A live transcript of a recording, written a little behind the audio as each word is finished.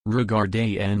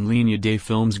Regardez en ligne des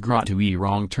films gratuits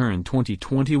Wrong Turn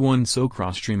 2021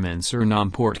 Sokrostream en sur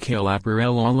n'importe quel appareil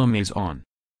à la maison.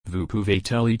 Vous pouvez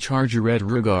télécharger et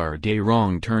regarder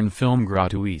Wrong Turn film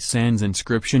gratuit sans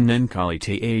inscription en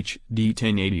qualité HD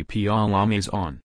 1080p à la maison.